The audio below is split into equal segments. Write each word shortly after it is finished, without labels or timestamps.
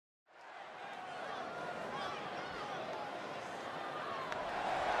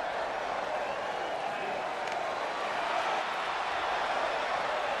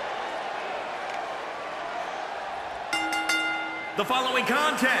The following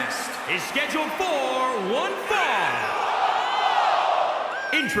contest is scheduled for one fall.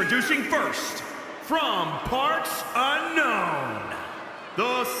 Introducing first, from parts unknown,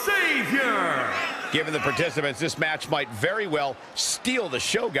 the Savior. Given the participants, this match might very well steal the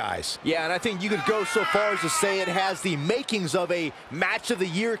show, guys. Yeah, and I think you could go so far as to say it has the makings of a Match of the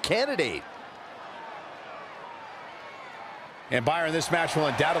Year candidate. And Byron, this match will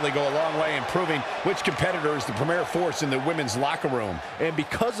undoubtedly go a long way in proving which competitor is the premier force in the women's locker room. And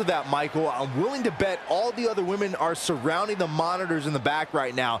because of that, Michael, I'm willing to bet all the other women are surrounding the monitors in the back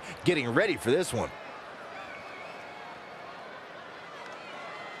right now, getting ready for this one.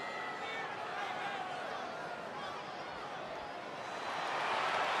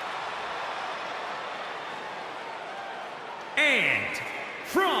 And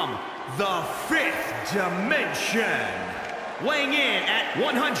from the fifth dimension, weighing in at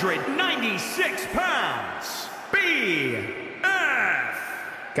 196 pounds, BF.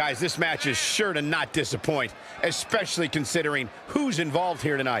 Guys, this match is sure to not disappoint, especially considering who's involved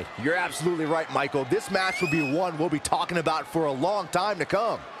here tonight. You're absolutely right, Michael. This match will be one we'll be talking about for a long time to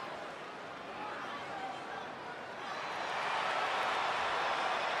come.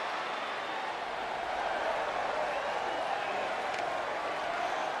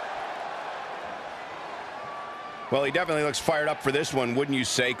 Well, he definitely looks fired up for this one, wouldn't you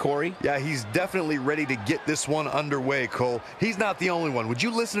say, Corey? Yeah, he's definitely ready to get this one underway, Cole. He's not the only one. Would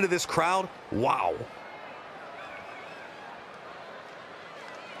you listen to this crowd? Wow.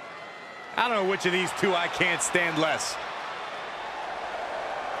 I don't know which of these two I can't stand less.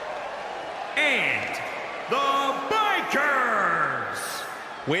 And the Bikers.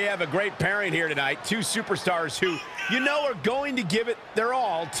 We have a great pairing here tonight. Two superstars who, you know, are going to give it their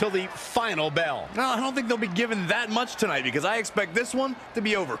all till the final bell. No, I don't think they'll be given that much tonight because I expect this one to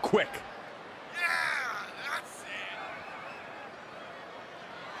be over quick.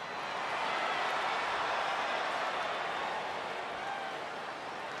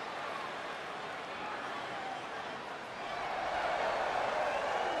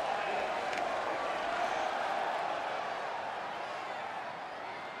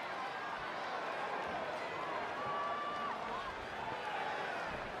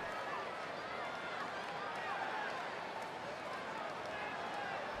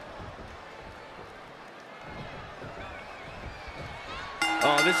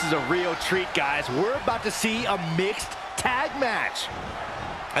 Oh, this is a real treat, guys. We're about to see a mixed tag match.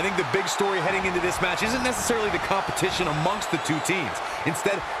 I think the big story heading into this match isn't necessarily the competition amongst the two teams.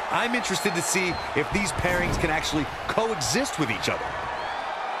 Instead, I'm interested to see if these pairings can actually coexist with each other.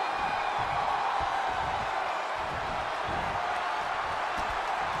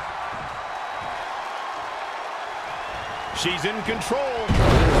 She's in control.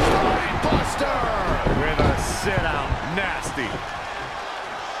 Buster With a sit-out. Nasty.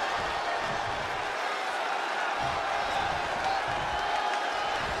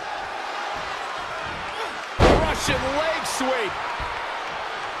 Russian leg sweep.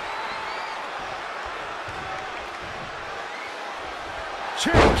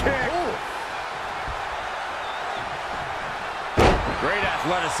 Chin kick. Ooh. Great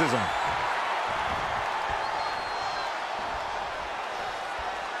athleticism.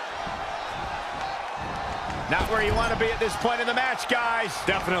 Not where you want to be at this point in the match, guys.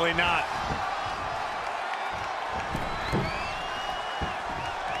 Definitely not.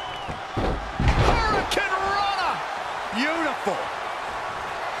 Hurricane Rana. Beautiful.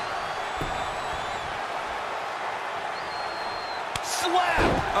 Slap.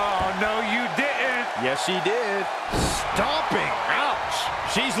 Oh, no, you didn't. Yes, she did. Stomping. Ouch.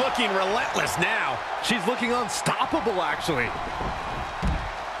 She's looking relentless now. She's looking unstoppable, actually.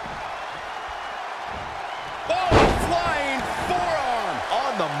 Oh, flying forearm.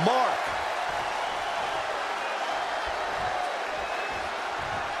 On the mark.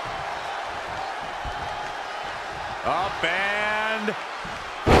 Up and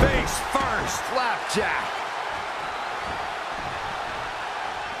face first. Flapjack.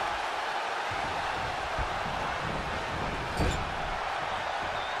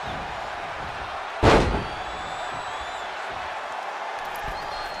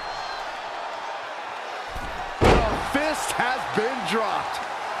 The fist has been dropped.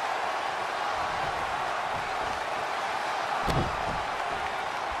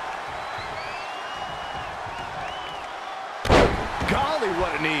 Golly,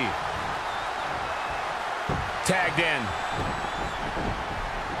 what a knee. Tagged in.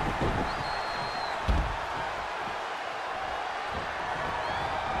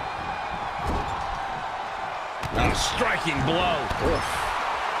 A striking blow. Oof.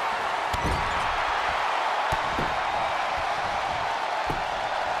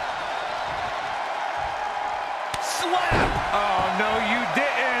 left. Oh, no, you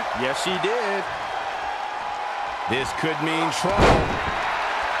didn't. Yes, she did. This could mean trouble.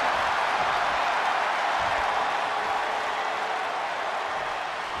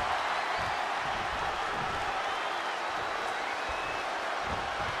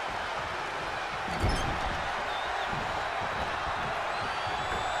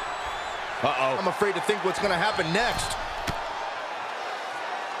 Uh-oh. I'm afraid to think what's going to happen next.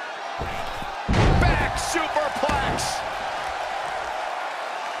 Back superplex.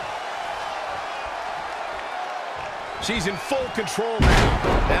 She's in full control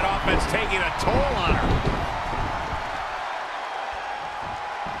now. That offense taking a toll on her.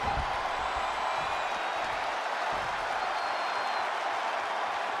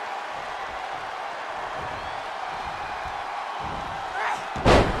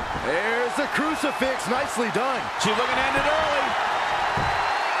 There's the crucifix. Nicely done. She's looking to end it early.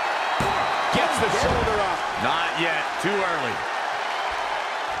 Gets the shoulder up. Not yet. Too early.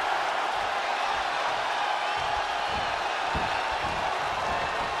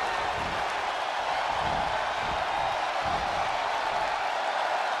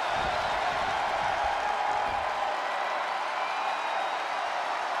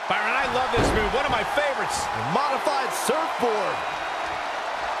 Byron, I love this move. One of my favorites. A modified surfboard.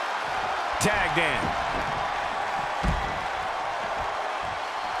 Tagged in.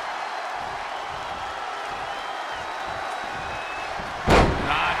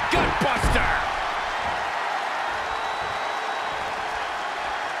 Gutbuster.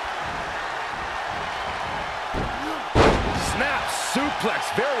 Snap suplex.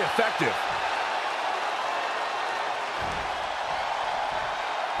 Very effective.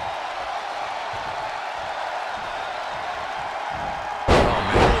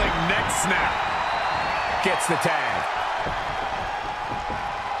 Snap. Gets the tag.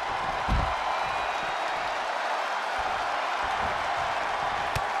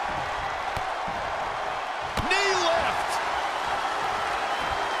 Knee lift.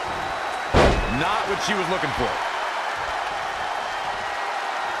 Not what she was looking for.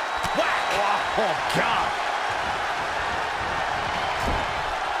 Whack. Oh, God.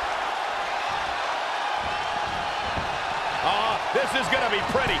 This is going to be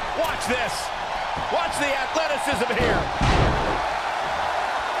pretty. Watch this. Watch the athleticism here.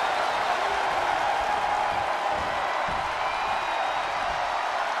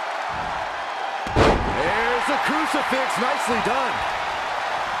 There's the crucifix. Nicely done.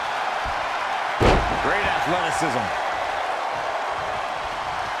 Great athleticism.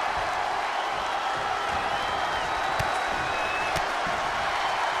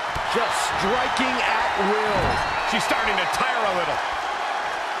 Just striking at will. She's starting to tire a little.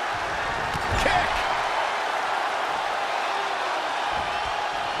 Kick!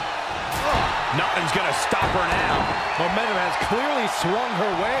 Nothing's gonna stop her now. Momentum has clearly swung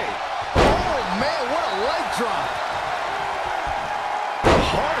her way. Oh, man, what a leg drop.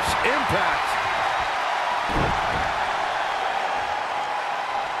 Harsh impact.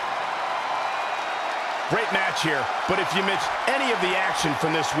 Great match here, but if you missed any of the action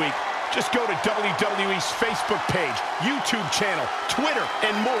from this week, just go to WWE's Facebook page, YouTube channel, Twitter,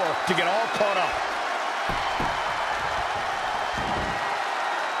 and more to get all caught up.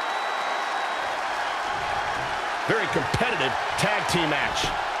 Very competitive tag team match.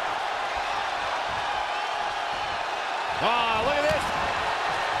 Oh, look at this.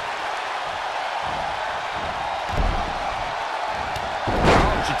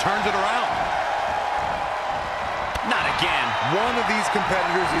 Oh, she turns it around. Not again. One of these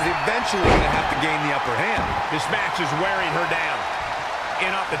competitors is eventually going to have to gain the upper hand. This match is wearing her down.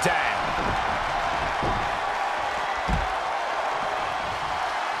 In off the tag.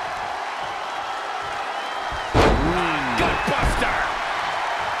 Gutbuster.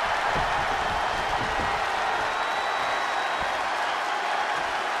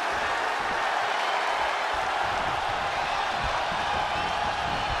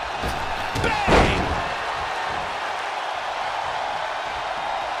 Bang!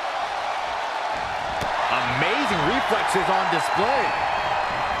 Amazing reflexes on display.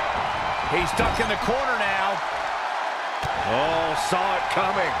 He's stuck in the corner now. Oh, saw it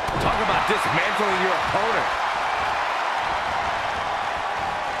coming. Talk about dismantling your opponent.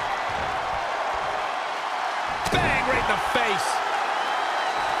 Bang, right in the face.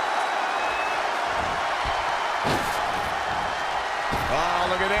 Oh,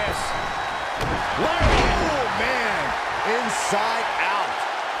 look at this. Oh, man. Inside out.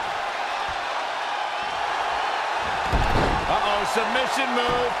 Uh-oh, submission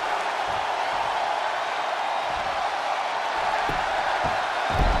move.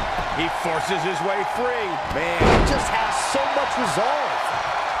 He forces his way free. Man, he just has so much resolve.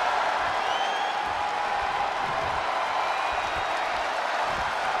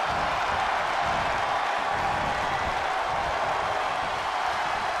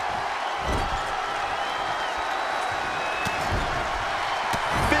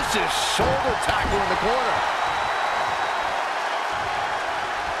 Vicious shoulder tackle in the corner.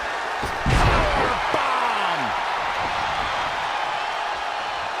 Power bomb.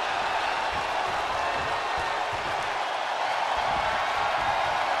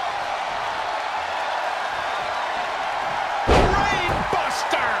 Brain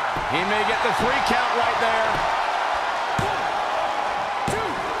buster. He may get the 3 count right there.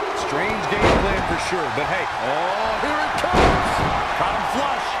 Strange game plan for sure, but hey. Oh, here it comes. Got him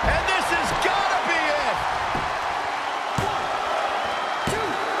flush. And this has got to be it. 1, 2,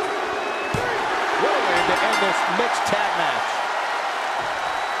 3. What a way to end this mixed tag match.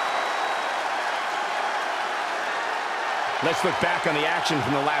 Let's look back on the action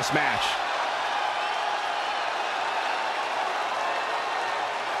from the last match.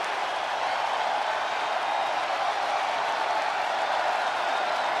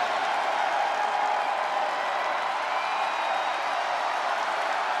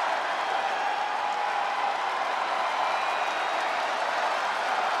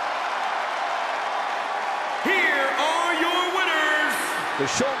 The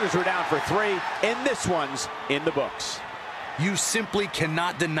shoulders were down for 3, and this one's in the books. You simply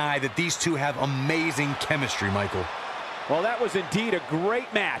cannot deny that these two have amazing chemistry, Michael. Well, that was indeed a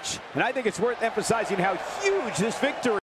great match, and I think it's worth emphasizing how huge this victory